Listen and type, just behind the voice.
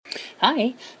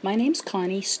Hi, my name's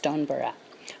Connie Stoneborough.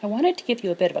 I wanted to give you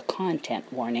a bit of a content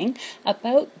warning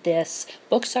about this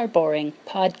Books Are Boring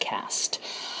podcast.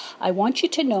 I want you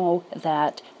to know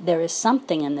that there is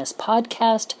something in this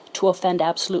podcast to offend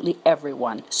absolutely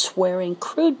everyone, swearing,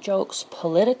 crude jokes,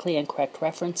 politically incorrect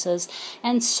references,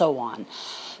 and so on.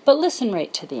 But listen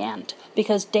right to the end,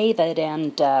 because David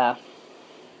and,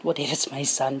 David's my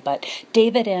son, but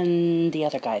David and the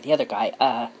other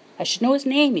guy, I should know his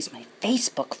name, he's my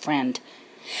Facebook friend.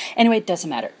 Anyway, it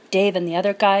doesn't matter. Dave and the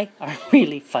other guy are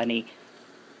really funny.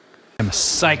 I'm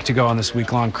psyched to go on this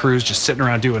week-long cruise, just sitting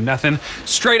around doing nothing.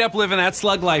 Straight up living that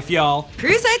slug life, y'all.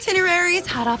 Cruise itineraries,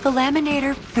 hot off the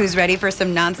laminator. Who's ready for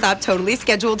some nonstop, totally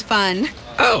scheduled fun?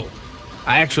 Oh,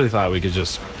 I actually thought we could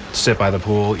just sit by the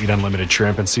pool, eat unlimited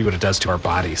shrimp, and see what it does to our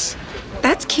bodies.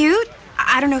 That's cute.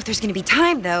 I don't know if there's going to be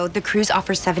time, though. The cruise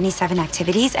offers 77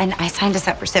 activities, and I signed us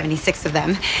up for 76 of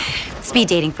them. Speed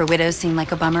dating for widows seemed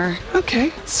like a bummer.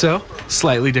 Okay, so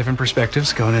slightly different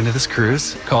perspectives going into this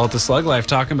cruise. Call it the slug life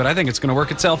talking, but I think it's going to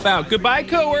work itself out. Goodbye,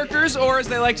 coworkers, or as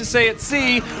they like to say at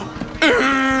sea,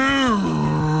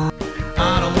 I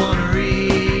don't want to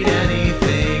read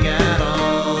anything at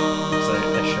all. So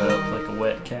I shut up like a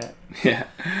wet cat. Yeah.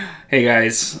 Hey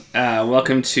guys,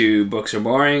 welcome to Books Are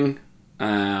Boring.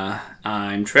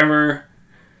 I'm Trevor,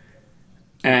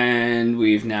 and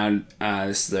we've now,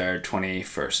 this is our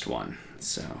 21st one,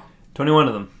 so. 21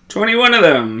 of them. 21 of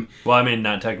them! Well, I mean,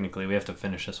 not technically. We have to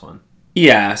finish this one.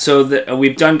 Yeah, so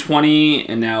we've done 20,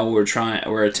 and now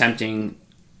we're attempting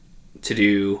to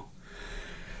do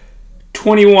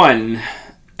 21,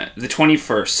 the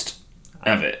 21st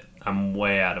of it. I'm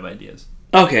way out of ideas.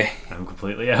 Okay. I'm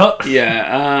completely out. Yeah,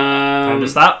 Time to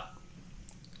stop.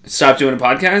 Stop doing a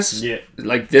podcast? Yeah.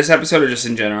 Like this episode or just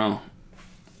in general?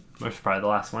 Which is probably the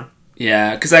last one.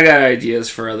 Yeah, because I got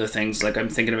ideas for other things. Like I'm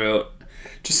thinking about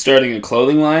just starting a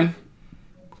clothing line.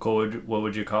 Cool. What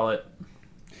would you call it?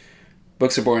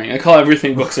 Books Are Boring. I call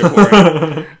everything Books Are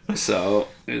Boring. So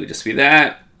it would just be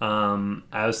that.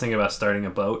 I was thinking about starting a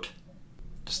boat.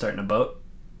 Just starting a boat.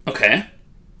 Okay.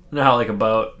 You know how like a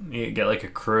boat, you get like a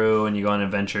crew and you go on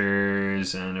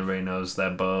adventures and everybody knows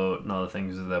that boat and all the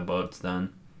things that boat's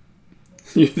done.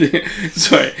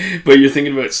 Sorry, but you're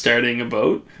thinking about starting a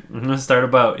boat? I'm gonna start a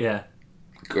boat, yeah.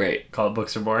 Great. Call it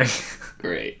Books Are Boring.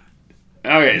 Great.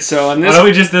 Okay, so on this... Why don't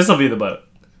we just, this'll be the boat.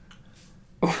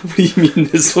 What do you mean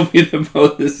this will be the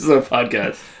boat? This is a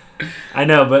podcast. I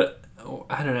know, but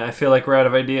I don't know. I feel like we're out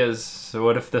of ideas. So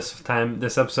what if this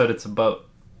episode, it's a boat?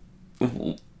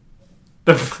 What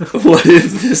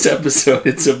if this episode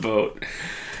it's a boat?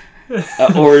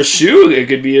 Or a shoe? It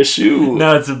could be a shoe.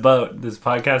 No, it's a boat. This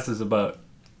podcast is a boat.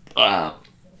 Wow.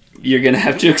 You're going to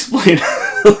have to explain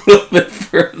a little bit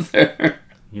further.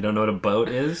 You don't know what a boat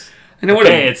is? I know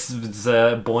it's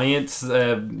buoyant,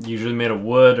 usually made of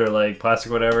wood or like plastic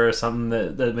or whatever,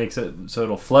 something that makes it so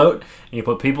it'll float. And you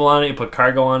put people on it, you put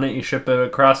cargo on it, you ship it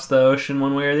across the ocean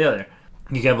one way or the other.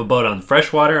 You can have a boat on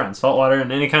fresh water, on salt water,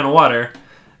 and any kind of water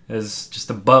is just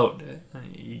a boat.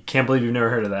 You can't believe you've never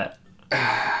heard of that.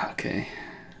 Okay.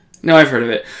 No, I've heard of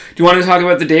it. Do you want to talk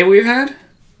about the day we've had?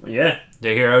 Yeah.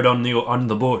 They're here out on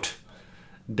the boat.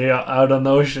 They're out on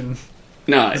the ocean.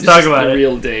 No, let's talk about the it.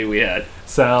 real day we had.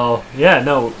 So, yeah,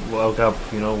 no, woke up,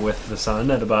 with the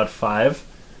sun at about 5.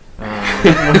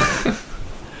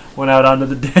 Went out onto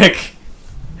the deck.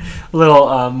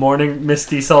 Little morning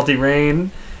misty, salty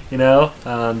rain,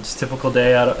 just typical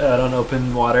day out on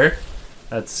open water.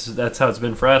 That's how it's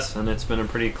been for us, and it's been a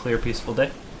pretty clear, peaceful day.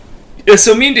 Yeah,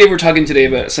 so me and Dave were talking today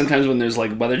about sometimes when there's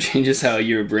like weather changes, how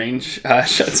your brain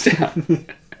shuts down,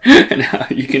 and how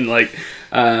you can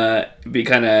be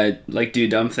kind of like do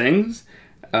dumb things.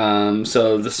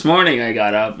 So this morning I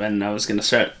got up and I was gonna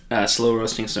start slow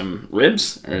roasting some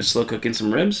ribs or slow cooking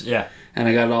some ribs. Yeah. And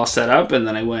I got it all set up, and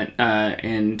then I went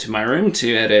into my room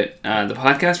to edit the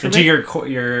podcast for into your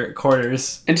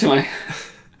quarters. Into my.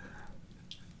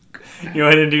 You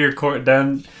went into your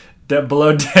down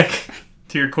below deck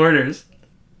to your quarters.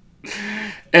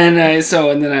 And I was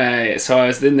in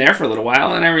there for a little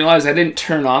while, and I realized I didn't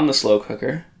turn on the slow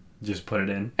cooker. Just put it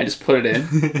in. I just put it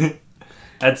in.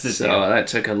 That's it. So that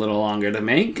took a little longer to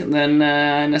make than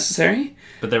necessary.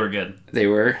 But they were good. They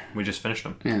were. We just finished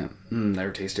them. Yeah, they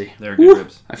were tasty. They were good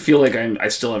ribs. I feel like I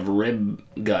still have rib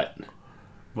gut.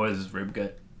 What is rib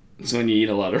gut? It's when you eat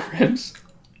a lot of ribs.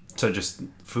 So just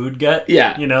food gut?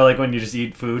 Yeah. Like when you just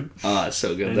eat food. Oh, it's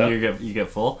so good and though. You get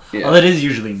full. Yeah. Well, that is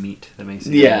usually meat. That makes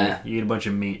it yeah. You eat a bunch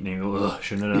of meat and you go, ugh,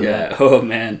 shouldn't have done that. Yeah. Oh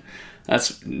man,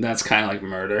 that's kind of like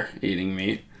murder, eating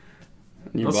meat.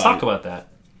 Let's talk about that.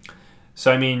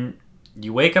 So I mean,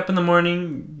 You wake up in the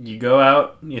morning, you go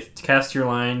out, you cast your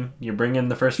line, you bring in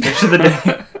the first fish of the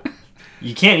day.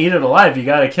 You can't eat it alive, you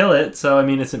gotta kill it. So, I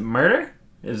mean, is it murder?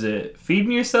 Is it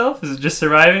feeding yourself? Is it just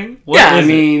surviving? What is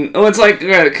it? Well, it's like,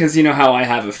 because you know how I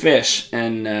have a fish,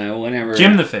 and whenever...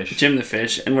 Jim the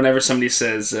fish, and whenever somebody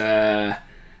says,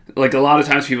 like, a lot of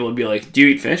times people would be like, do you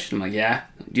eat fish? And I'm like, yeah.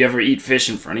 Do you ever eat fish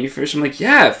in front of your fish? I'm like,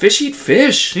 yeah, fish eat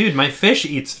fish. Dude, my fish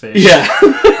eats fish. Yeah.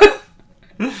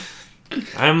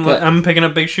 I'm picking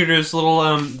up Big Shooter's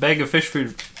little bag of fish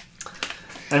food.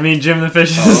 I mean, Jim the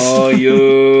Fish's. Oh,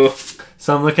 you.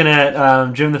 So I'm looking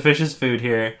at Jim the Fish's food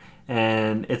here,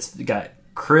 and it's got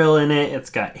krill in it, it's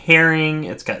got herring,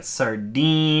 it's got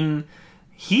sardine.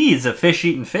 He's a fish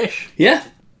eating fish. Yeah.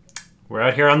 We're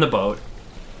out here on the boat,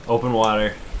 open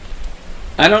water.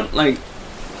 I don't like.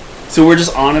 So we're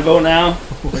just on a boat now.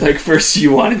 Like first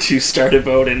you wanted to start a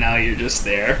boat, and now you're just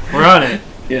there. We're on it.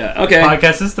 Yeah. Okay.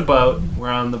 Podcast is the boat. We're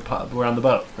on the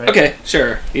boat. Right? Okay.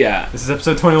 Sure. Yeah. This is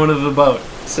episode 21 of the boat.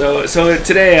 So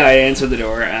today I answered the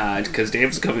door because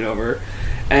Dave's coming over,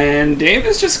 and Dave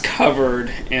is just covered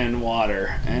in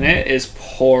water, and it is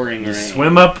pouring rain.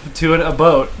 Swim up to a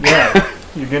boat. Yeah.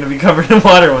 You're gonna be covered in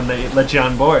water when they let you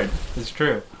on board. It's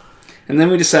true. And then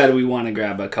we decided we want to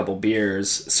grab a couple beers,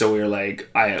 so we were like,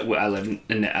 I live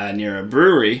near a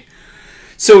brewery.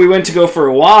 So we went to go for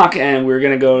a walk, and we were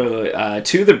going to go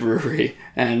to the brewery,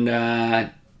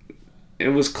 and it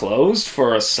was closed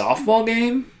for a softball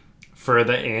game. For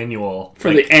the annual.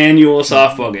 The annual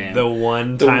softball game. The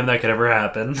one time that could ever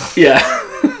happen. Yeah.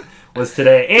 Was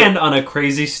today, and on a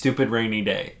crazy, stupid, rainy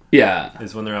day. Yeah.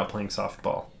 Is when they're out playing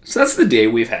softball. So that's the day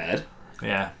we've had.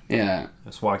 Yeah. Yeah. I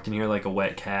just walked in here like a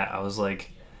wet cat. I was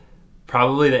like,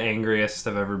 probably the angriest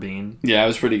I've ever been. Yeah, it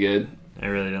was pretty good. I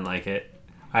really didn't like it.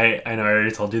 I know I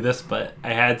already told you this, but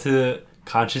I had to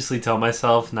consciously tell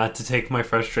myself not to take my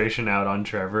frustration out on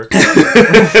Trevor.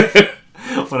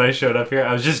 When I showed up here,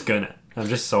 I was just gonna. I'm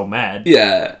just so mad.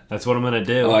 Yeah. That's what I'm gonna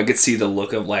do. Oh, I could see the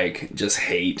look of, like, just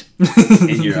hate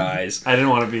in your eyes. I didn't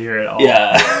want to be here at all.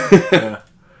 Yeah. Yeah.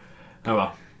 Oh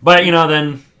well. But, you know,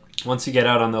 then, once you get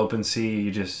out on the open sea,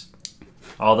 you just...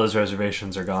 all those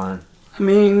reservations are gone. I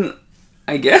mean,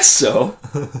 I guess so.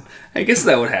 I guess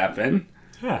that would happen.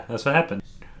 Yeah, that's what happened.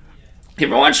 You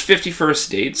ever watched 50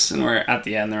 First Dates, and where at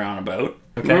the end they're on a boat?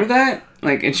 Okay. Remember that?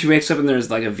 Like, and she wakes up and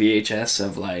there's like a VHS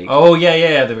of like... Oh,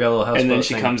 yeah. They've got a little houseboat and then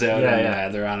she thing. comes out Yeah.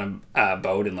 and they're on a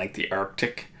boat in like the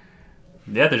Arctic.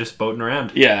 Yeah, they're just boating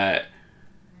around. Yeah.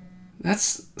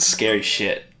 That's scary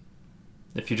shit.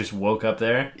 If you just woke up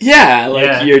there. Yeah, like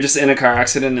Yeah. you're just in a car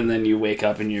accident and then you wake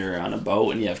up and you're on a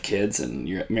boat and you have kids and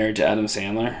you're married to Adam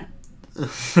Sandler.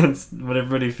 That's what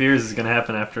everybody fears is going to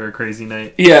happen after a crazy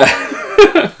night. Yeah.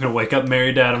 You're going to wake up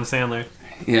married to Adam Sandler.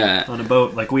 Yeah. On a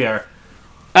boat like we are.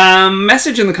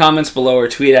 Message in the comments below or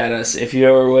tweet at us if you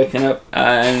ever waken up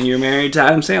and you're married to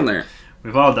Adam Sandler.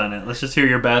 We've all done it. Let's just hear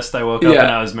your best. I woke up and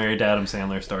I was married to Adam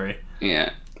Sandler story.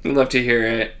 Yeah. We'd love to hear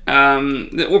it.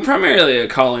 We're primarily a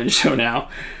call-in show now.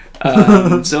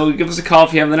 So give us a call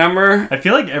if you have the number. I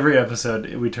feel like every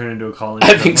episode we turn into a call-in I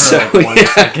show think for so, like 1 yeah.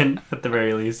 second at the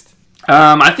very least.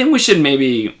 I think we should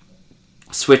maybe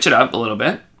switch it up a little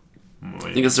bit. I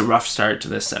Wait, think it's a rough start to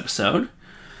this episode.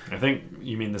 I think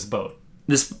you mean this boat.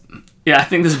 I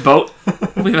think this boat,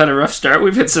 we've had a rough start.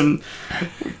 We've hit some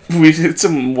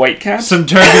white caps. Some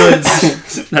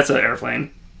turbulence. That's an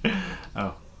airplane.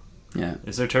 Oh. Yeah.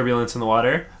 Is there turbulence in the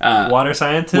water? Water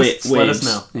scientists, let us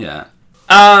know. Yeah.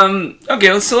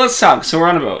 Okay, let's talk. So we're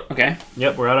on a boat, okay?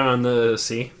 Yep, we're out on the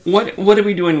sea. What are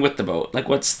we doing with the boat? Like,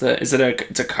 it's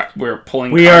a car, we're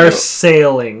pulling We cargo. are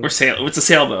sailing. It's a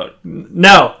sailboat.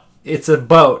 No, it's a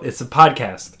boat. It's a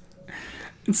podcast.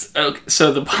 It's okay.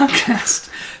 So the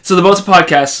boat's a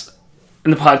podcast,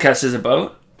 and the podcast is a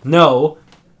boat. No,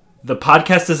 the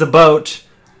podcast is a boat.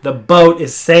 The boat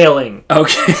is sailing.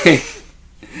 Okay.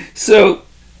 So,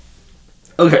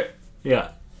 okay. Yeah.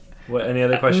 What? Any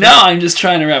other questions? No, I'm just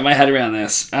trying to wrap my head around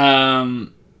this.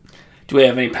 Do we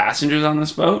have any passengers on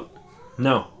this boat?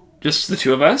 No. Just the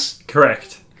two of us?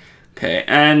 Correct. Okay,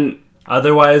 and...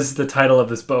 Otherwise, the title of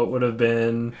this boat would have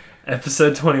been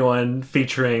Episode 21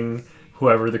 featuring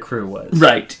whoever the crew was.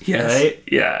 Right, yes. Right?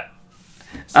 Yeah.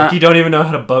 It's like you don't even know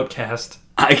how to boatcast.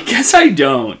 I guess I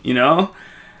don't, you know?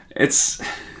 It's...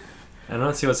 I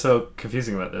don't see what's so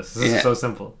confusing about this. This is so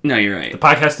simple. No, you're right. The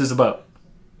podcast is a boat.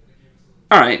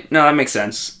 Alright, no, that makes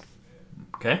sense.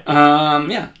 Okay?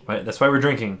 Yeah. Right, that's why we're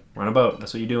drinking. We're on a boat.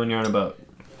 That's what you do when you're on a boat.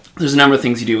 There's a number of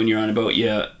things you do when you're on a boat.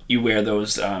 You wear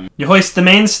those... You hoist the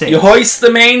mainstay. You hoist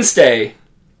the mainstay!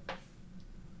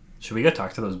 Should we go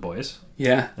talk to those boys?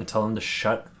 Yeah. And tell them to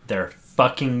shut their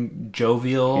fucking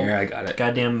jovial... Here, I got it.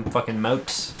 Goddamn fucking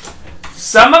mouths.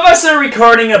 Some of us are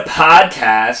recording a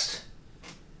podcast.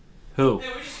 Who? Hey,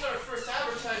 we just got our first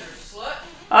advertiser, slut.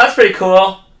 Oh, that's pretty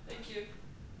cool. Thank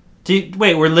you.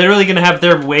 Wait, we're literally going to have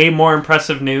their way more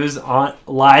impressive news on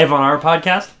live on our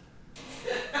podcast? Do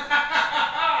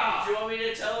you want me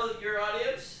to tell your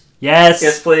audience? Yes.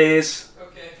 Yes, please.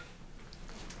 Okay.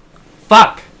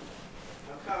 Fuck.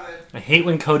 I'm coming. I hate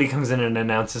when Cody comes in and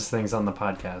announces things on the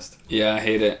podcast. Yeah, I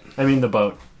hate it. I mean the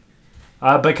boat.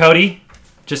 But Cody,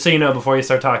 just so you know before you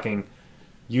start talking,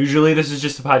 usually this is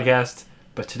just a podcast,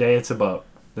 but today it's a boat.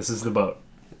 This is the boat.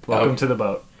 Welcome to the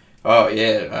boat. Oh,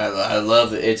 yeah. I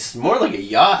love it. It's more like a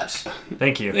yacht.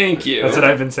 Thank you. Thank you. That's what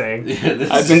I've been saying.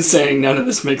 I've been saying none of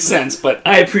this makes sense, but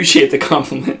I appreciate the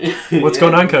compliment. What's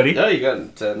going on, Cody? No, you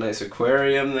got a nice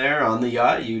aquarium there on the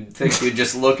yacht. You'd think we'd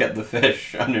just look at the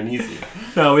fish underneath you.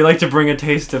 No, we like to bring a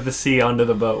taste of the sea onto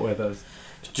the boat with us.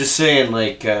 Just saying,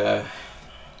 like,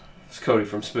 it's Cody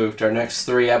from Spooked. Our next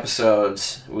 3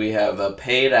 episodes, we have a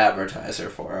paid advertiser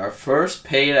for. Our first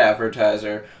paid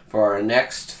advertiser for our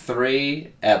next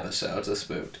 3 episodes of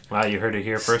Spooked. Wow, you heard it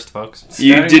here first, folks.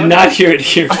 You Starting did Monday. not hear it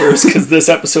here first, because this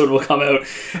episode will come out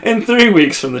in 3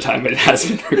 weeks from the time it has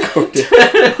been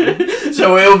recorded.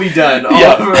 So it'll be done.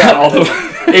 All the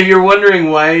If you're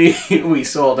wondering why we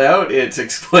sold out, it's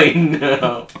explained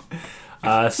now.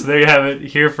 So there you have it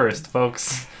here first,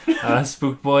 folks.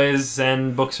 Spook Boys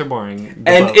and Books Are Boring. The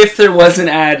And boat. if there was an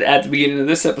ad at the beginning of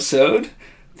this episode,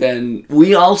 then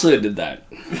we also did that.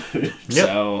 Yep.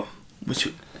 So,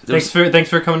 Thanks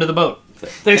for coming to the boat.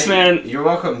 thanks, man. You're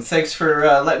welcome. Thanks for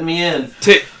letting me in.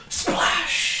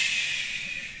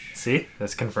 Splash! See?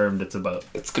 That's confirmed it's a boat.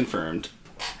 It's confirmed.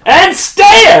 And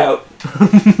stay out.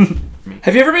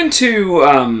 Have you ever been to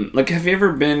have you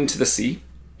ever been to the sea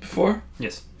before?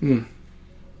 Yes. Hmm.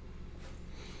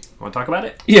 Want to talk about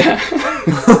it? Yeah.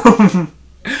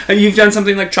 You've done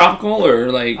something like tropical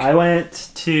or like? I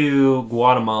went to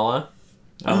Guatemala,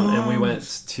 and we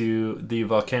went to the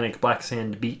volcanic black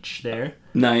sand beach there,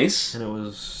 Nice. and it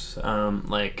was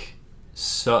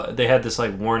so they had this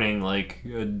like warning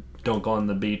don't go on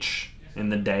the beach in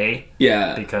the day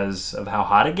Yeah. because of how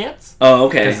hot it gets. Oh,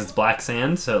 okay. Because it's black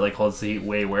sand, so it like holds the heat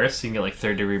way worse. So you can get like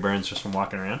 3rd-degree burns just from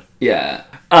walking around. Yeah.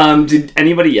 Did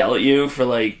anybody yell at you for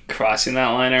like crossing that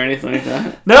line or anything like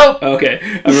that? Nope. Okay.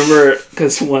 I remember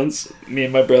because once me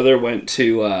and my brother went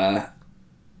to, I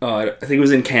think it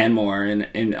was in Canmore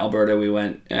in Alberta. We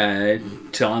went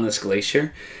to on this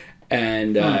glacier,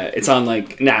 and it's on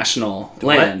like national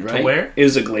land, what? right? To where? It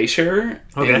was a glacier,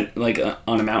 Okay.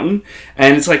 on a mountain,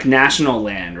 and it's like national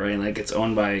land, right? Like it's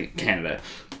owned by Canada,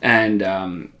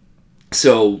 and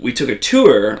so we took a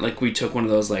tour. Like we took one of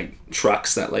those like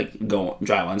trucks that like go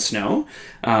drive on snow.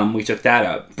 We took that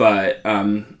up, but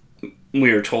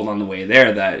we were told on the way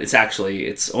there that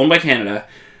it's owned by Canada,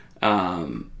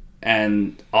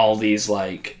 and all these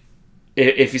like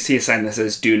if you see a sign that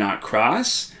says "Do not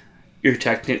cross,"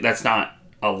 that's not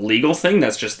a legal thing.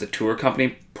 That's just the tour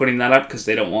company putting that up because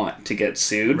they don't want to get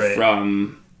sued Right.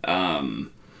 from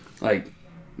like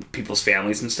people's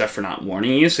families and stuff for not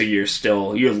warning you. So you're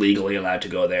legally allowed to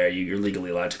go there. You're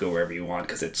legally allowed to go wherever you want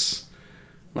because it's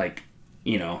like,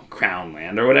 crown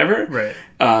land or whatever. Right.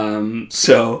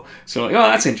 So like, oh,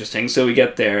 that's interesting. So we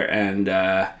get there and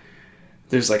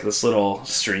there's like this little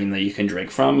stream that you can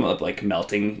drink from of like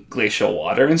melting glacial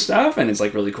water and stuff, and it's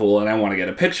like really cool, and I want to get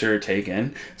a picture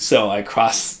taken. So I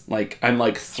cross, like, I'm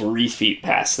like 3 feet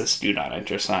past this do not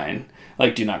enter sign,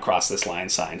 like do not cross this line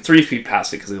sign, 3 feet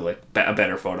past it because they like a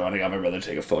better photo, and I got my brother to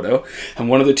take a photo, and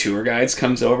one of the tour guides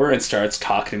comes over and starts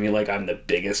talking to me like I'm the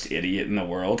biggest idiot in the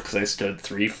world because I stood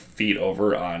 3 feet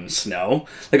over on snow.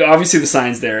 Like obviously the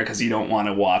sign's there because you don't want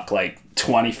to walk like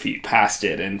 20 feet past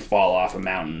it and fall off a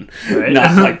mountain, Right.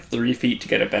 not like 3 feet to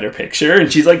get a better picture.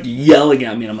 And she's like yelling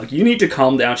at me, and I'm like, you need to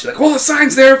calm down. She's like, well, the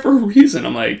sign's there for a reason.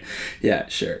 I'm like, yeah,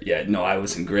 sure. Yeah, no, I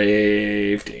was in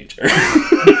grave danger.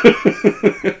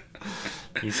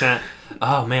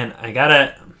 Oh man,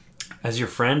 as your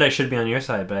friend, I should be on your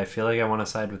side, but I feel like I want to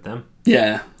side with them.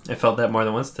 Yeah. I felt that more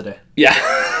than once today. Yeah.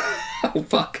 Oh,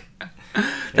 fuck.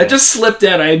 That just slipped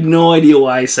out. I had no idea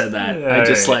why I said that. I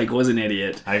just Alright. was an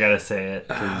idiot. I gotta say it,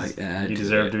 'cause Yeah, you do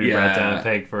deserve it. to be brought down a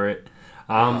peg for it.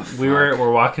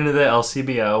 We're walking to the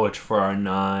LCBO, which for our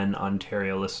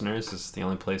non-Ontario listeners is the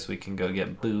only place we can go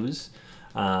get booze.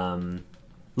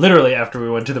 Literally after we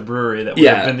went to the brewery, that would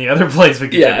have been the other place we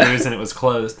could get booze, and it was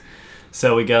closed.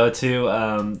 So we go to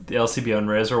the LCBO,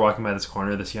 and as we're walking by this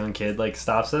corner, this young kid like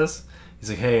stops us. He's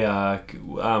like, "Hey,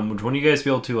 would one of you guys be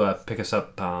able to pick us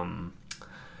up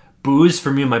booze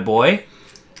for me and my boy?"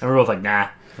 And we're both like, "Nah,"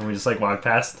 and we just like walk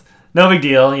past. No big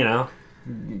deal,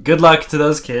 Good luck to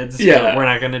those kids. Yeah. We're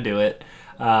not gonna do it.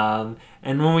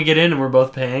 And when we get in and we're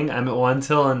both paying, I'm at one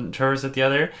till and Trevor's at the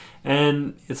other.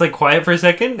 And it's like quiet for a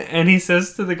second. And he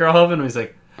says to the girl helping him, he's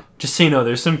like, just so you know,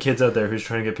 there's some kids out there who's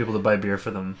trying to get people to buy beer for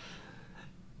them.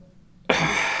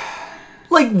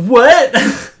 Like, what?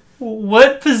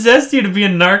 What possessed you to be a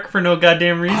narc for no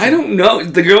goddamn reason? I don't know.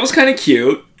 The girl was kind of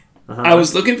cute. I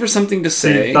was looking for something to So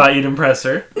say. you thought you'd impress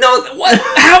her? No, what?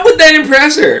 How would that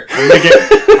impress her?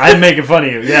 I'm making fun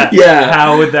of you. Yeah. Yeah.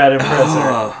 How would that impress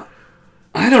her?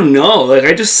 I don't know. Like,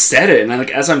 I just said it, and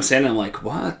as I'm saying it, I'm like,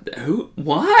 what? Who?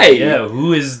 Why? Yeah.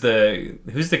 Who's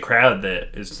the crowd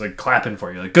that is like clapping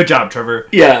for you? Like, good job, Trevor.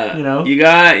 Yeah. You know? You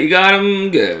got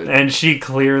him good. And she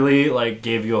clearly like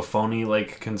gave you a phony,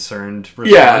 like concerned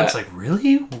response. Yeah. Like,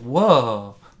 really?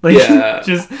 Whoa. Like, Yeah.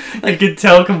 just I could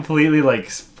tell completely. Like,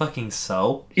 fucking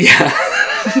so. Yeah.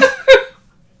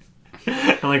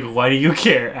 I'm like, why do you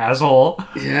care, asshole?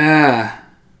 Yeah.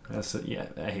 Yeah.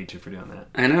 I hate you for doing that.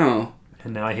 I know.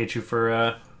 And now I hate you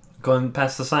for going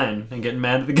past the sign and getting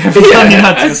mad at the guy for telling you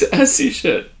not to. As you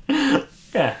should.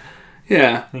 Yeah.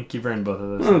 Yeah. I think you burned both of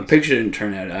those Well, the things. picture didn't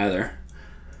turn out either.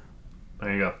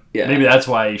 There you go. Yeah. Maybe that's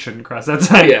why you shouldn't cross that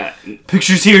sign. Yeah.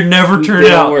 Pictures here never turn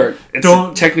They out. don't work. It's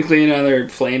Don't. technically another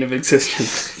plane of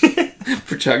existence.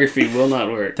 Photography will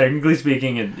not work. Technically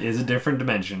speaking, it is a different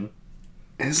dimension.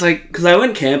 It's like, because I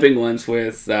went camping once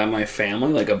with my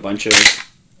family, like a bunch of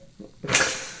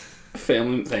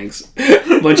family,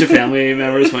 a bunch of family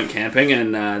members went camping,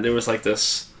 and there was like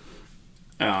this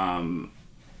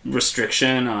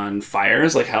restriction on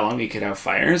fires, like how long you could have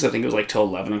fires. I think it was like till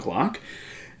 11 o'clock.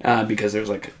 Because there was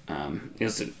like it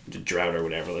was a drought or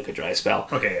whatever, like a dry spell.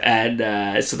 Okay.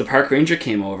 And so the park ranger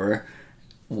came over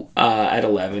at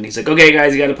 11. He's like, "Okay,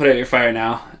 guys, you got to put out your fire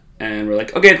now." And we're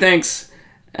like, "Okay, thanks."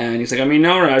 And he's like, "I mean,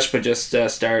 no rush, but just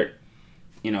start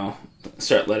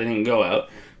letting it go out."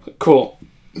 Cool.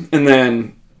 And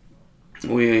then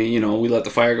we let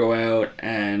the fire go out,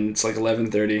 and it's like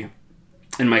 11:30,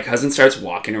 and my cousin starts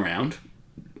walking around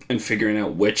and figuring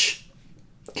out which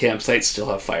campsites still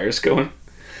have fires going.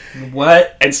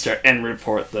 What? And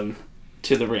report them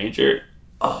to the ranger.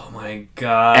 Oh my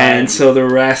god. And so the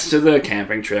rest of the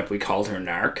camping trip, we called her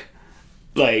Narc.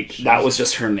 Like, that was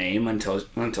just her name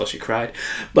until she cried.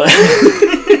 But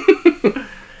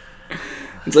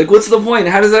it's like, what's the point?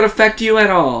 How does that affect you at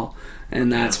all?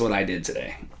 And that's what I did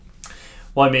today.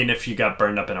 Well, I mean, if you got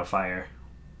burned up in a fire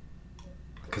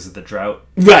because of the drought.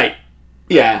 Right.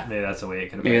 Yeah. Maybe that's the way it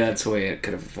could have Maybe that's the way it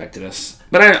could have affected us.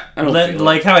 But I don't feel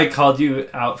like how I called you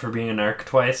out for being a narc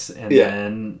twice and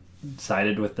then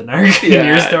sided with the narc yeah, in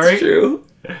your story. That's true.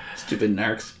 Stupid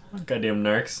narcs. Goddamn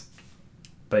narcs.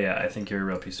 But yeah, I think you're a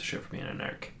real piece of shit for being a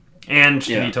narc. And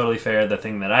to be totally fair, the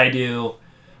thing that I do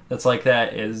that's like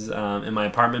that is in my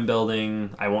apartment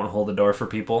building, I won't hold the door for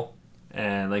people.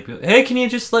 And like, hey, can you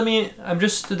just let me? I'm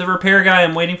just the repair guy.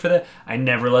 I'm waiting for the. I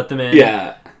never let them in.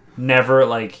 Yeah. Never,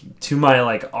 like, to my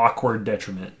like awkward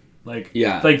detriment. Like,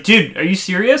 like, dude, are you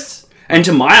serious? And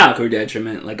to my awkward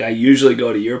detriment, like, I usually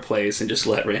go to your place and just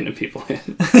let random people in.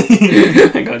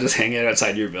 Like, I'll just hang out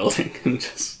outside your building and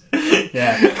just.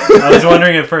 Yeah. I was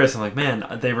wondering at first. I'm like, man,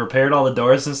 they repaired all the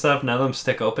doors and stuff. None of them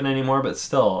stick open anymore. But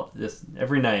still, just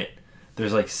every night,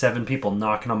 there's like 7 people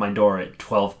knocking on my door at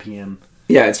 12 p.m.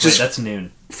 Yeah, it's just... that's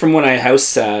noon. From when I house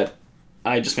sat,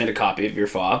 I just made a copy of your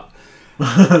fob.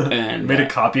 And made a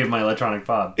copy of my electronic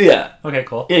fob. Yeah. Okay,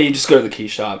 cool. Yeah, you just go to the key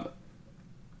shop.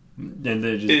 And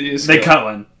they cut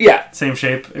one. Yeah. Same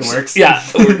shape. It works. Yeah,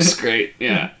 it works great.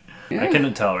 Yeah. I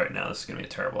couldn't tell right now. This is going to be a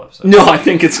terrible episode. No, I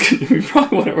think it's going to be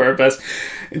probably one of our best.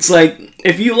 It's like,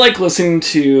 if you like listening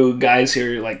to guys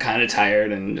who are like kind of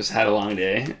tired and just had a long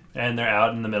day. And they're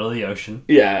out in the middle of the ocean.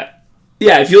 Yeah.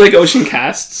 Yeah, if you like ocean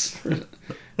casts.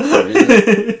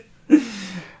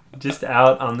 Just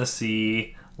out on the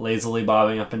sea, lazily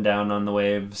bobbing up and down on the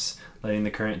waves, letting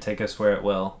the current take us where it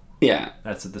will. Yeah.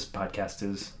 That's what this podcast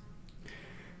is.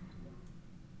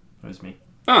 It was me.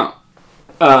 Oh.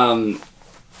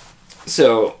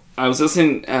 So, I was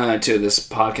listening to this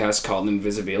podcast called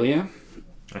Invisibilia.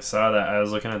 I saw that. I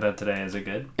was looking at that today. Is it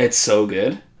good? It's so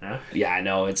good. Yeah? Yeah, I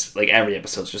know. It's like every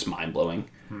episode's just mind-blowing.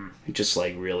 It just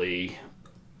like really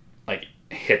like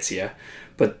hits you.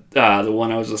 But the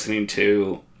one I was listening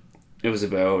to, it was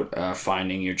about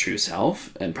finding your true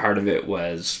self. And part of it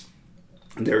was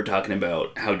they were talking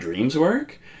about how dreams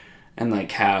work and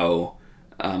like how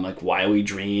like why we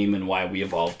dream and why we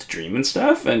evolved to dream and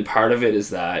stuff. And part of it is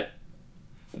that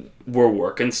we're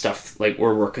working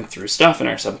through stuff in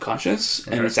our subconscious,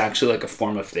 and it's actually like a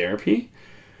form of therapy.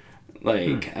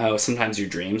 Like how sometimes your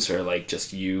dreams are like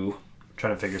just you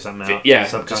trying to figure something out. Yeah,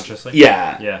 subconsciously.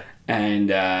 Yeah. And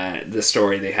the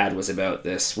story they had was about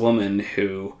this woman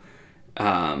who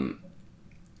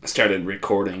started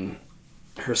recording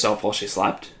herself while she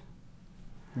slept.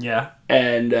 Yeah.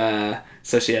 And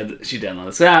so she downloaded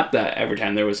this app that every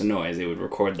time there was a noise, it would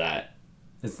record that.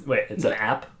 It's an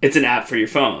app? It's an app for your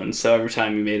phone. So every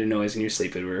time you made a noise in your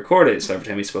sleep, it would record it. So every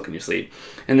time you spoke in your sleep.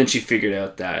 And then she figured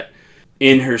out that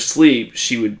in her sleep,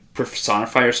 she would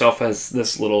personify herself as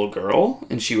this little girl.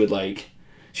 And she would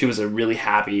she was a really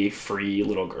happy, free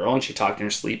little girl. And she talked in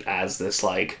her sleep as this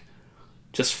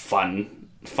just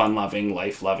fun-loving,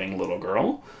 life-loving little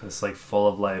girl. It's full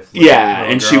of life. Yeah,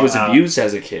 and she was abused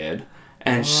as a kid.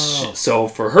 And so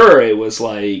for her, it was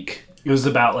like... It was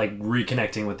about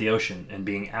reconnecting with the ocean and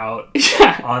being out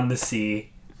on the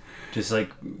sea, just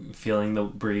feeling the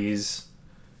breeze.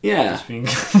 Yeah. Just being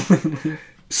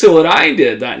So what I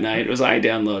did that night was I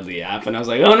downloaded the app and I was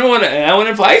like, oh no, what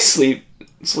if I sleep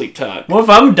talk? What if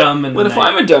I'm dumb? What if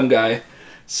I'm a dumb guy?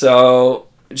 So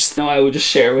just I would just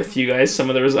share with you guys some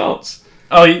of the results.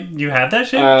 Oh, you have that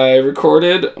shit? I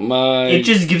recorded my... It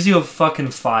just gives you a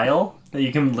fucking file that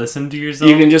you can listen to yourself?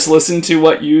 You can just listen to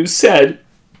what you said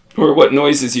or what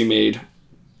noises you made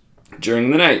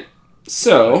during the night.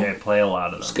 So... Okay, play a lot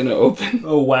of them. Just gonna open...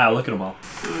 Oh, wow, look at them all.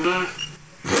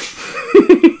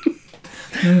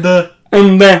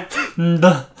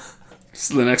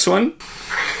 So the next one.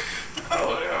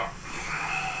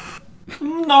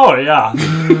 Oh, yeah.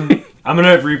 I'm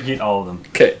gonna repeat all of them.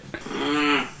 Okay.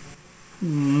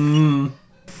 Oh,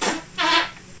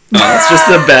 that's just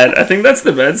the bed. I think that's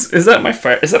the bed. Is that my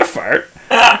fart? Is that a fart?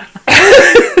 That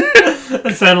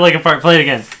sounded like a fart. Play it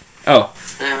again. Oh.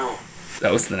 Ow.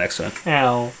 That was the next one.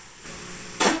 Ow.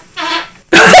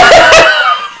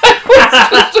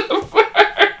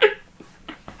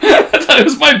 I thought it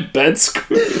was my bed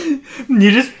screw.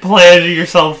 You just planted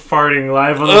yourself farting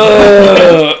live on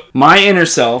the My inner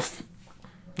self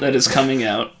that is coming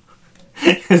out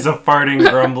is a farting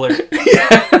grumbler.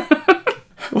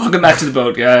 Welcome back to the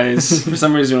boat, guys. For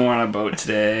some reason, we're on a boat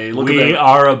today. We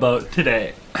are a boat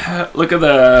today. Look at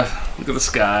the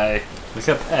sky. Look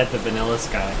up at the vanilla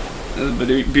sky.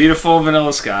 The beautiful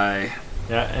vanilla sky.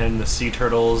 Yeah, and the sea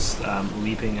turtles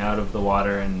leaping out of the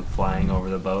water and flying over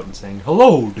the boat and saying,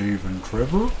 "Hello, Dave and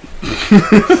Trevor."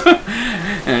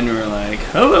 And we're like,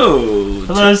 "Hello,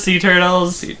 hello, sea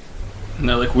turtles." And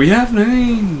they're like, "We have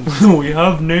names. We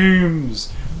have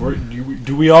names.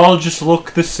 Do we all just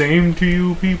look the same to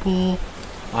you people?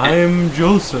 I'm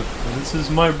Joseph, and this is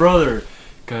my brother,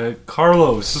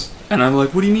 Carlos." And I'm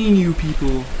like, "What do you mean, you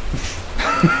people?"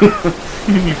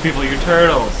 You people, you're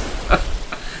turtles.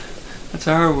 That's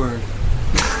our word.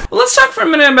 Well, let's talk for a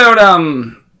minute about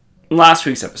last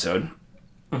week's episode.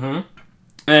 Mm-hmm.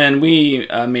 And we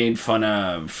made fun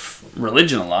of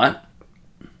religion a lot.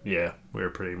 Yeah, we were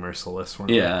pretty merciless,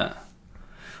 weren't we? Yeah.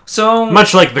 So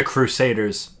much like the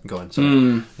Crusaders. Go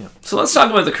on. Yeah. So let's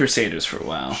talk about the Crusaders for a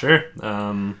while. Sure.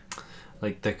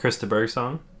 Like the Krista Berg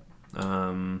song. I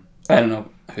don't know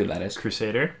who that is.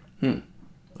 Crusader.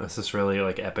 That's this really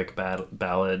epic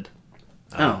ballad.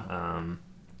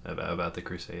 About the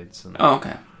Crusades. And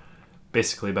okay.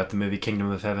 Basically about the movie Kingdom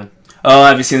of Heaven. Oh,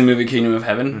 have you seen the movie Kingdom of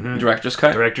Heaven? Mm-hmm. Director's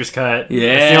cut? Director's cut.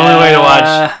 Yeah. That's the only way to watch.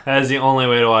 That is the only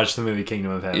way to watch the movie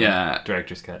Kingdom of Heaven. Yeah.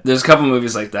 Director's cut. There's a couple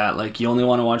movies like that. Like, you only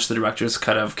want to watch the director's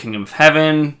cut of Kingdom of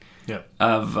Heaven. Yep.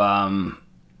 Of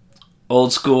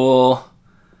Old School.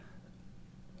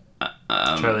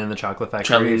 Charlie and the Chocolate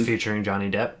Factory featuring Johnny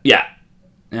Depp. Yeah.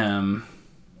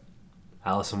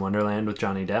 Alice in Wonderland with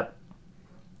Johnny Depp.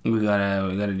 We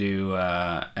gotta do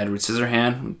Edward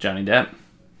Scissorhand with Johnny Depp.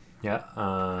 Yeah.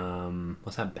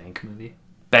 What's that Bank movie?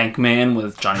 Bankman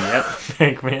with Johnny Depp.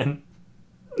 Bankman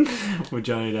with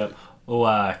Johnny Depp. Oh,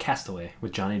 Castaway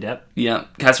with Johnny Depp. Yeah.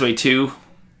 Castaway 2,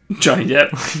 Johnny Depp.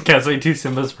 Castaway 2,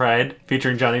 Simba's Pride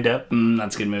featuring Johnny Depp.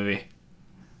 That's a good movie.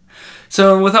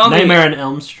 So with all Nightmare on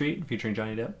Elm Street featuring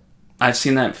Johnny Depp. I've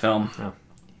seen that film. Oh.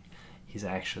 He's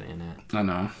actually in it. I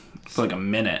know. For like a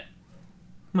minute.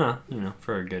 No,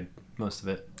 for a good most of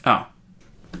it. Oh.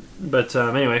 But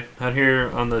anyway, out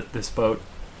here on this boat,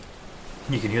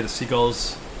 you can hear the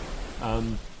seagulls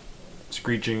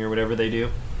screeching or whatever they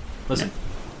do. Listen.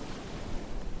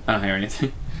 I don't hear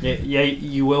anything. Yeah,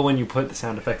 you will when you put the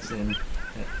sound effects in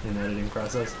editing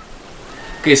process.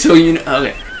 Okay, so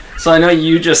So I know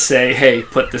you just say, "Hey,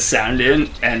 put the sound in,"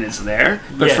 and it's there.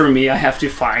 But for me, I have to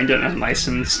find an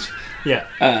unlicensed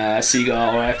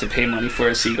seagull, or I have to pay money for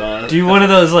a seagull. Do you one of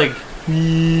those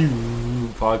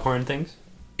foghorn things?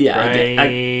 Yeah,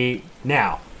 right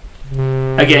now.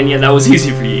 Again, yeah, that was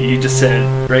easy for you. You just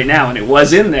said right now, and it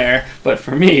was in there. But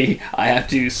for me, I have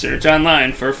to search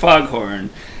online for foghorn.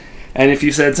 And if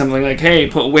you said something like, "Hey,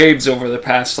 put waves over the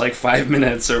past 5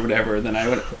 minutes" or whatever, then I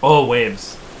would. Oh,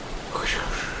 waves.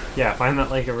 Yeah, find that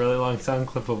like a really long sound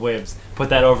clip of waves. Put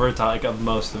that over to like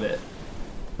most of it.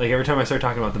 Like every time I start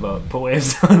talking about the boat, put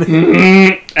waves on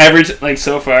it. Like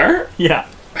so far? Yeah.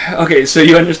 Okay, so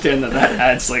you understand that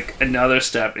adds like another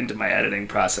step into my editing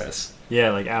process.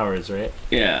 Yeah, like hours, right?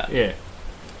 Yeah. Yeah.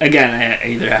 Again, I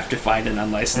either have to find an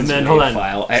unlicensed And then, WAV hold on.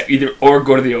 file, or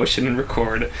go to the ocean and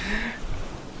record.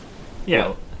 Yeah.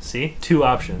 Well, See? 2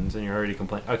 options, and you're already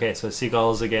complaining. Okay, so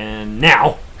seagulls again.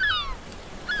 Now!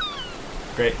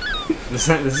 Great. This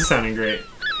is sounding great.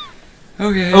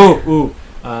 Okay. Oh, ooh.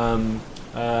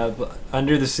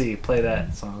 Under the Sea. Play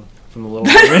that song from the Little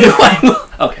Mermaid.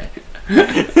 Okay.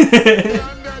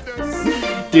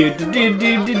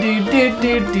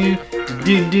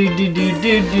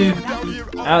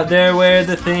 Out there where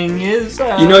the thing is.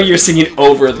 You know you're singing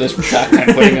over this track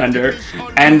I'm putting under,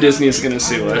 and Disney's gonna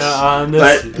sue us.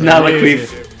 But not like we've...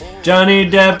 Johnny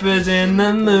Depp is in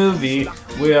the movie.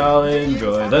 We all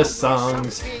enjoy the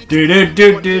songs. Do do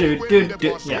do do do do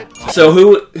do. Yeah. So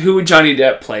who would Johnny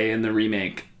Depp play in the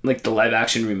remake, like the live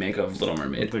action remake of Little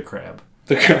Mermaid? The crab.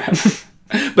 The crab.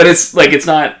 But it's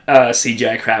not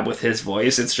CGI crab with his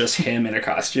voice. It's just him in a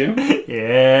costume.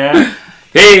 Yeah.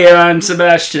 Hey, I'm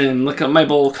Sebastian. Look at my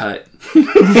bowl cut.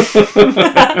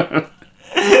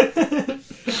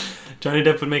 Johnny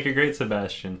Depp would make a great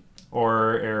Sebastian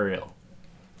or Ariel.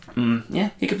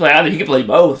 Yeah, he could play either. He could play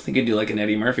both. He could do like an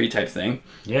Eddie Murphy type thing.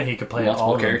 Yeah, he could play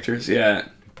Multiple all characters. Yeah.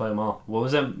 Play them all. What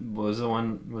was that? What was the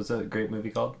one? What was that great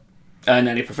movie called?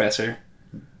 Nutty Professor.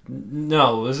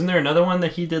 No, wasn't there another one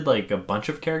that he did like a bunch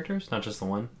of characters, not just the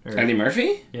one? Or... Eddie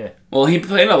Murphy? Yeah. Well, he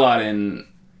played a lot in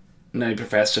Nutty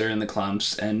Professor and The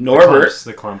Clumps and Norbert.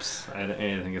 The Clumps. I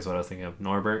think is what I was thinking of.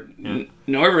 Norbert. Yeah.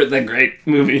 Norbert, that great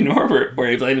movie Norbert,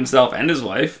 where he played himself and his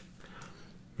wife.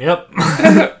 Yep.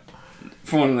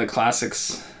 For one of the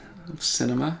classics of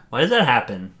cinema. Why does that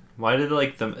happen? Why did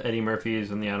like the Eddie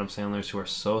Murphys and the Adam Sandlers, who are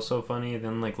so funny,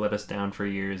 then like let us down for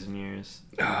years and years?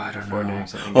 Oh, I don't before know. Doing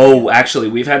something Oh, actually,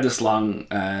 we've had this long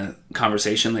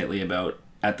conversation lately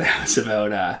at the house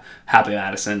about Happy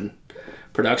Madison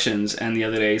Productions, and the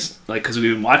other days, like, because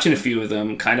we've been watching a few of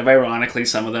them, kind of ironically,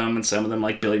 some of them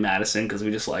like Billy Madison because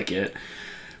we just like it,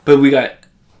 but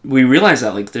we realized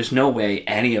that like there's no way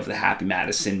any of the Happy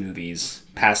Madison movies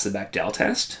pass the Bechdel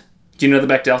test. Do you know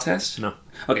the Bechdel test? No.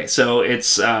 Okay, so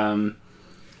it's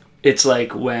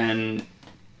like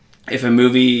if a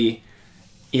movie,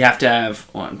 you have to have,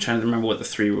 well, I'm trying to remember what the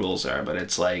 3 rules are, but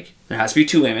it's like there has to be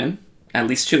 2 women, at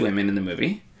least 2 women in the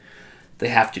movie. They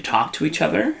have to talk to each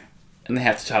other, and they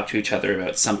have to talk to each other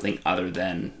about something other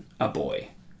than a boy.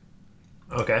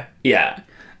 Okay. Yeah.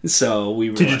 So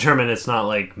we to determine it's not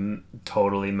like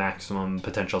totally maximum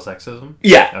potential sexism.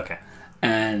 Yeah. Okay.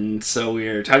 And so we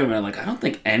were talking about, like, I don't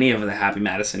think any of the Happy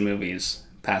Madison movies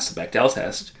pass the Bechdel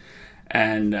test.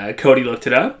 And Cody looked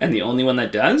it up, and the only one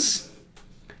that does,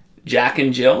 Jack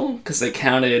and Jill, because they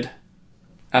counted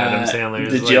Adam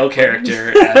Sandler's the Jill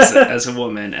character as a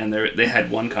woman, and they had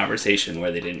one conversation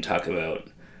where they didn't talk about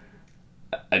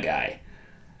a guy.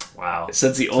 Wow. So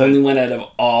it's the only one out of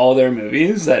all their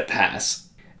movies that pass.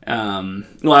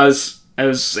 Well, I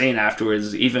was saying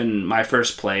afterwards, even my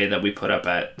first play that we put up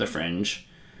at the Fringe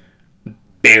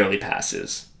barely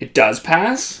passes. It does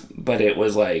pass, but it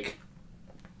was like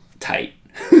tight.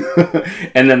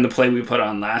 And then the play we put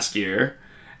on last year,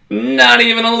 not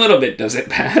even a little bit does it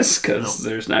pass, because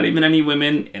there's not even any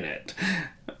women in it.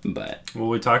 But well,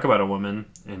 we talk about a woman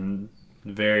in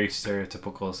a very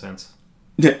stereotypical sense.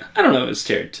 I don't know if it's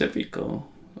stereotypical.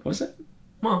 Was it?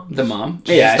 Well, the mom?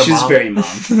 She's she's mom. very mom.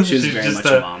 She's very just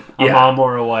much a mom. A mom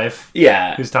or a wife.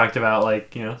 Yeah. Who's talked about,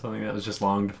 like, you know, something that was just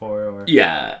longed for. Or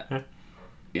Yeah.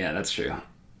 Yeah, that's true.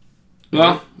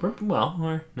 Well,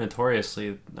 we're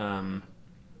notoriously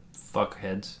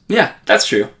fuckheads. Yeah, that's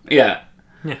true. Yeah.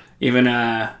 Yeah. Even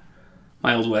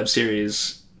my old web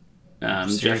series,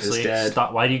 Jeff is Dead.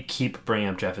 Stop. Why do you keep bringing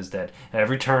up Jeff is Dead? At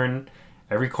every turn,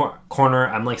 every corner,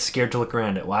 I'm like scared to look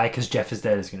around it. Why? Because Jeff is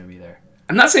Dead is going to be there.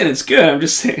 I'm not saying it's good. I'm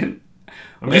just saying.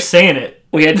 I'm just saying it.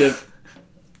 We had to.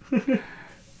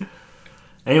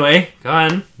 Anyway, go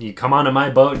on. You come onto my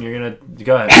boat and you're going to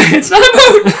go ahead. It's not a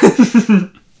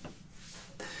boat!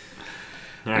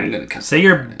 All right. Say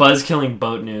your buzz-killing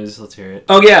boat news. Let's hear it.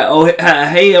 Oh, yeah. Oh,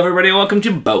 hey, everybody. Welcome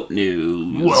to Boat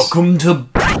News. Welcome to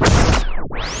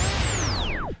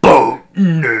Boat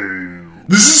News.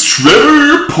 This is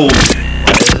Trevor Pullman.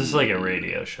 This is like a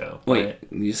radio show. Wait, right?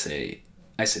 you say...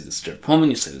 I say this is Trevor Pullman,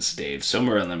 you say this is Dave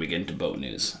Sommer, and then we get into Boat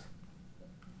News.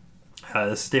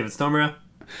 This is David Stomera.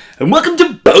 And welcome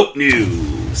to Boat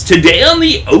News. Today on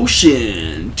the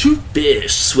ocean, 2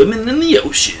 fish swimming in the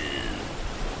ocean.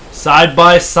 Side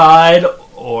by side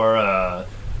or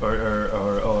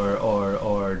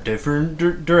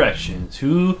different directions.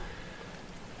 Who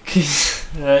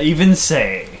can even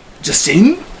say? Just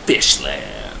in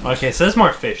Fishland. Okay, so there's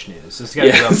more fish news. This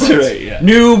guy's Yeah, about that's boats. right, yeah.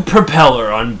 New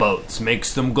propeller on boats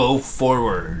makes them go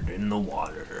forward in the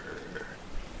water.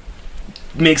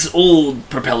 Makes old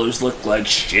propellers look like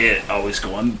shit, always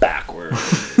going backward.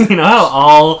 You know how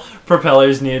all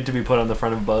propellers needed to be put on the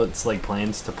front of boats, like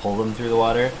planes, to pull them through the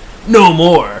water? No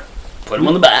more! Put them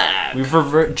on the back. We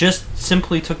just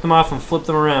simply took them off and flipped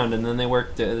them around, and then they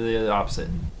worked the opposite.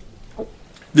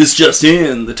 This just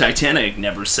in, the Titanic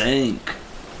never sank.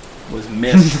 Was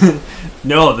myth.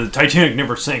 No, the Titanic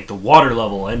never sank. The water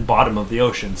level and bottom of the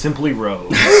ocean simply rose.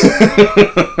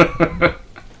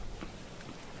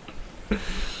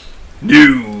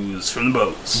 News from the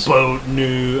boats. Boat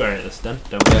news. Alright, that's done.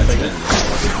 Done with that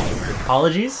segment.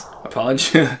 Apologies?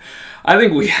 Apology. I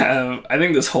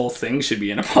think this whole thing should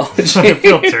be an apology. I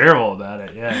feel terrible about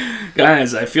it, yeah.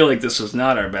 Guys, I feel like this was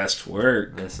not our best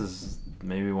work. This is...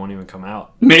 maybe won't even come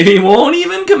out. Maybe it won't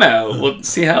even come out. We'll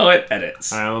see how it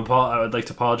edits. I would like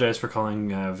to apologize for calling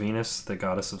Venus the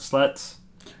goddess of sluts.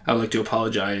 I would like to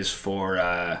apologize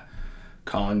for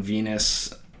calling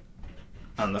Venus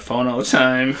on the phone all the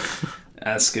time,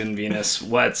 asking Venus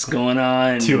what's going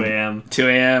on. 2 a.m. 2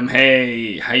 a.m.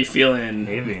 Hey, how you feeling?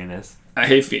 Hey, Venus.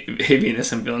 Hey,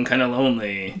 Venus, I'm feeling kind of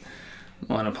lonely.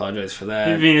 I want to apologize for that.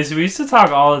 Hey, Venus, we used to talk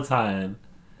all the time.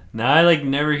 Now I,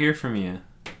 never hear from you.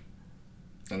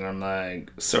 And I'm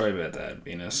like, sorry about that,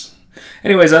 Venus.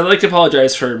 Anyways, I'd like to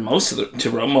apologize for most of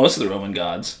the Roman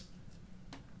gods.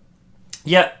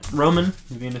 Yeah, Roman.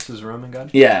 Venus is a Roman god?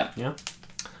 Yeah. Yeah.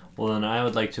 Well, then I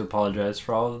would like to apologize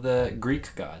for all of the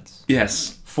Greek gods.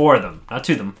 Yes. For them. Not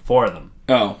to them. For them.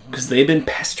 Oh, because they've been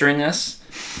pestering us?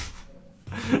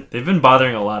 They've been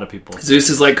bothering a lot of people. Zeus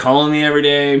is calling me every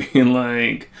day, being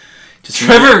like...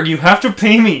 Trevor, you have to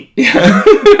pay me! Yeah.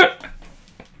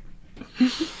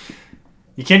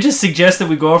 You can't just suggest that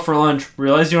we go out for lunch,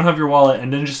 realize you don't have your wallet,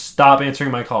 and then just stop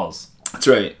answering my calls. That's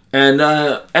right. And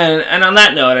on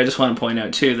that note, I just want to point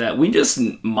out, too, that we just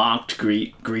mocked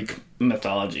Greek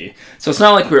mythology. So it's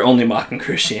not like we're only mocking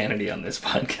Christianity on this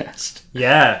podcast.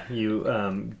 Yeah,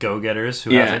 you go-getters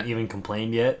who haven't even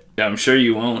complained yet. Yeah, I'm sure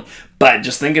you won't. But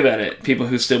just think about it. People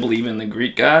who still believe in the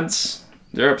Greek gods,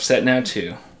 they're upset now,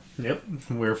 too. Yep.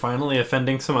 We're finally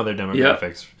offending some other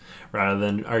demographics rather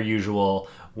than our usual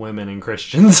women and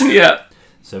Christians. Yeah.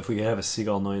 So if we could have a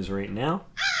seagull noise right now.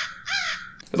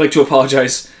 I'd like to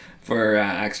apologize for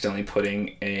accidentally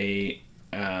putting a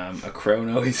crow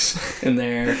noise in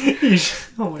there.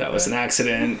 That was an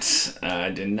accident. I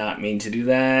did not mean to do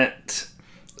that.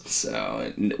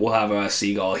 So we'll have a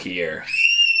seagull here.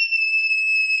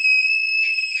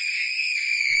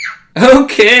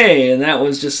 Okay, and that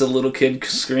was just a little kid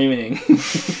screaming.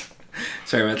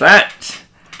 Sorry about that.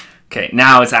 Okay,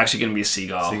 now it's actually going to be a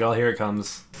seagull. Seagull, here it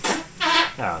comes.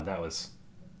 Oh, that was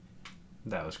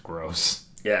gross.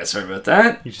 Yeah, sorry about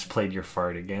that. You just played your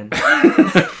fart again.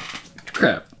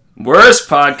 Crap. Worst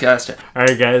podcaster. All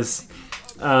right, guys.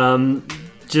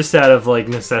 Just out of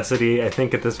necessity, I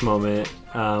think at this moment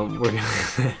we're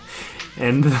gonna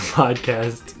end the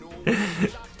podcast.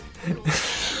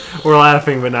 We're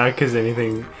laughing, but not because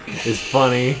anything is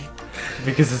funny,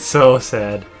 because it's so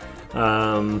sad.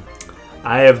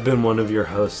 I have been one of your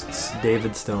hosts,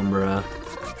 David Stoneborough.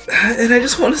 And I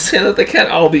just want to say that they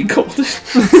can't all be golden.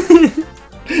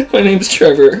 My name's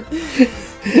Trevor.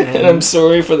 And I'm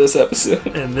sorry for this episode.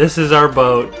 And this is our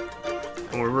boat.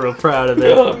 And we're real proud of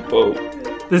it. Yeah, boat.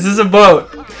 This is a boat.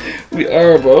 We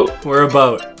are a boat. We're a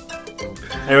boat.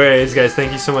 Anyways, guys,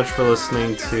 thank you so much for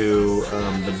listening to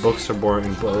the Books Are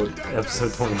Boring Boat,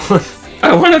 episode 21.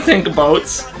 I want to thank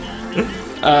boats.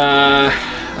 I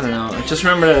don't know. Just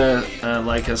remember to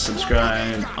like us,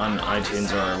 subscribe on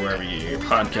iTunes or wherever you get your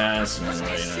podcasts.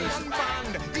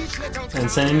 And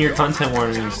send in your content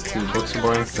warnings to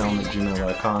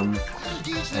booksaboringfilm@gmail.com.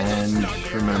 And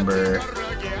remember to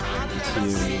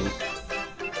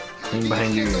clean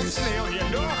behind your ears.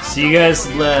 See you guys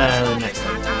next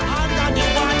time.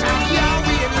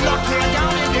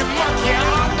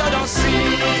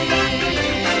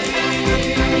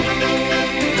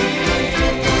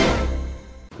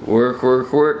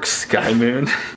 Work, Sky Moon.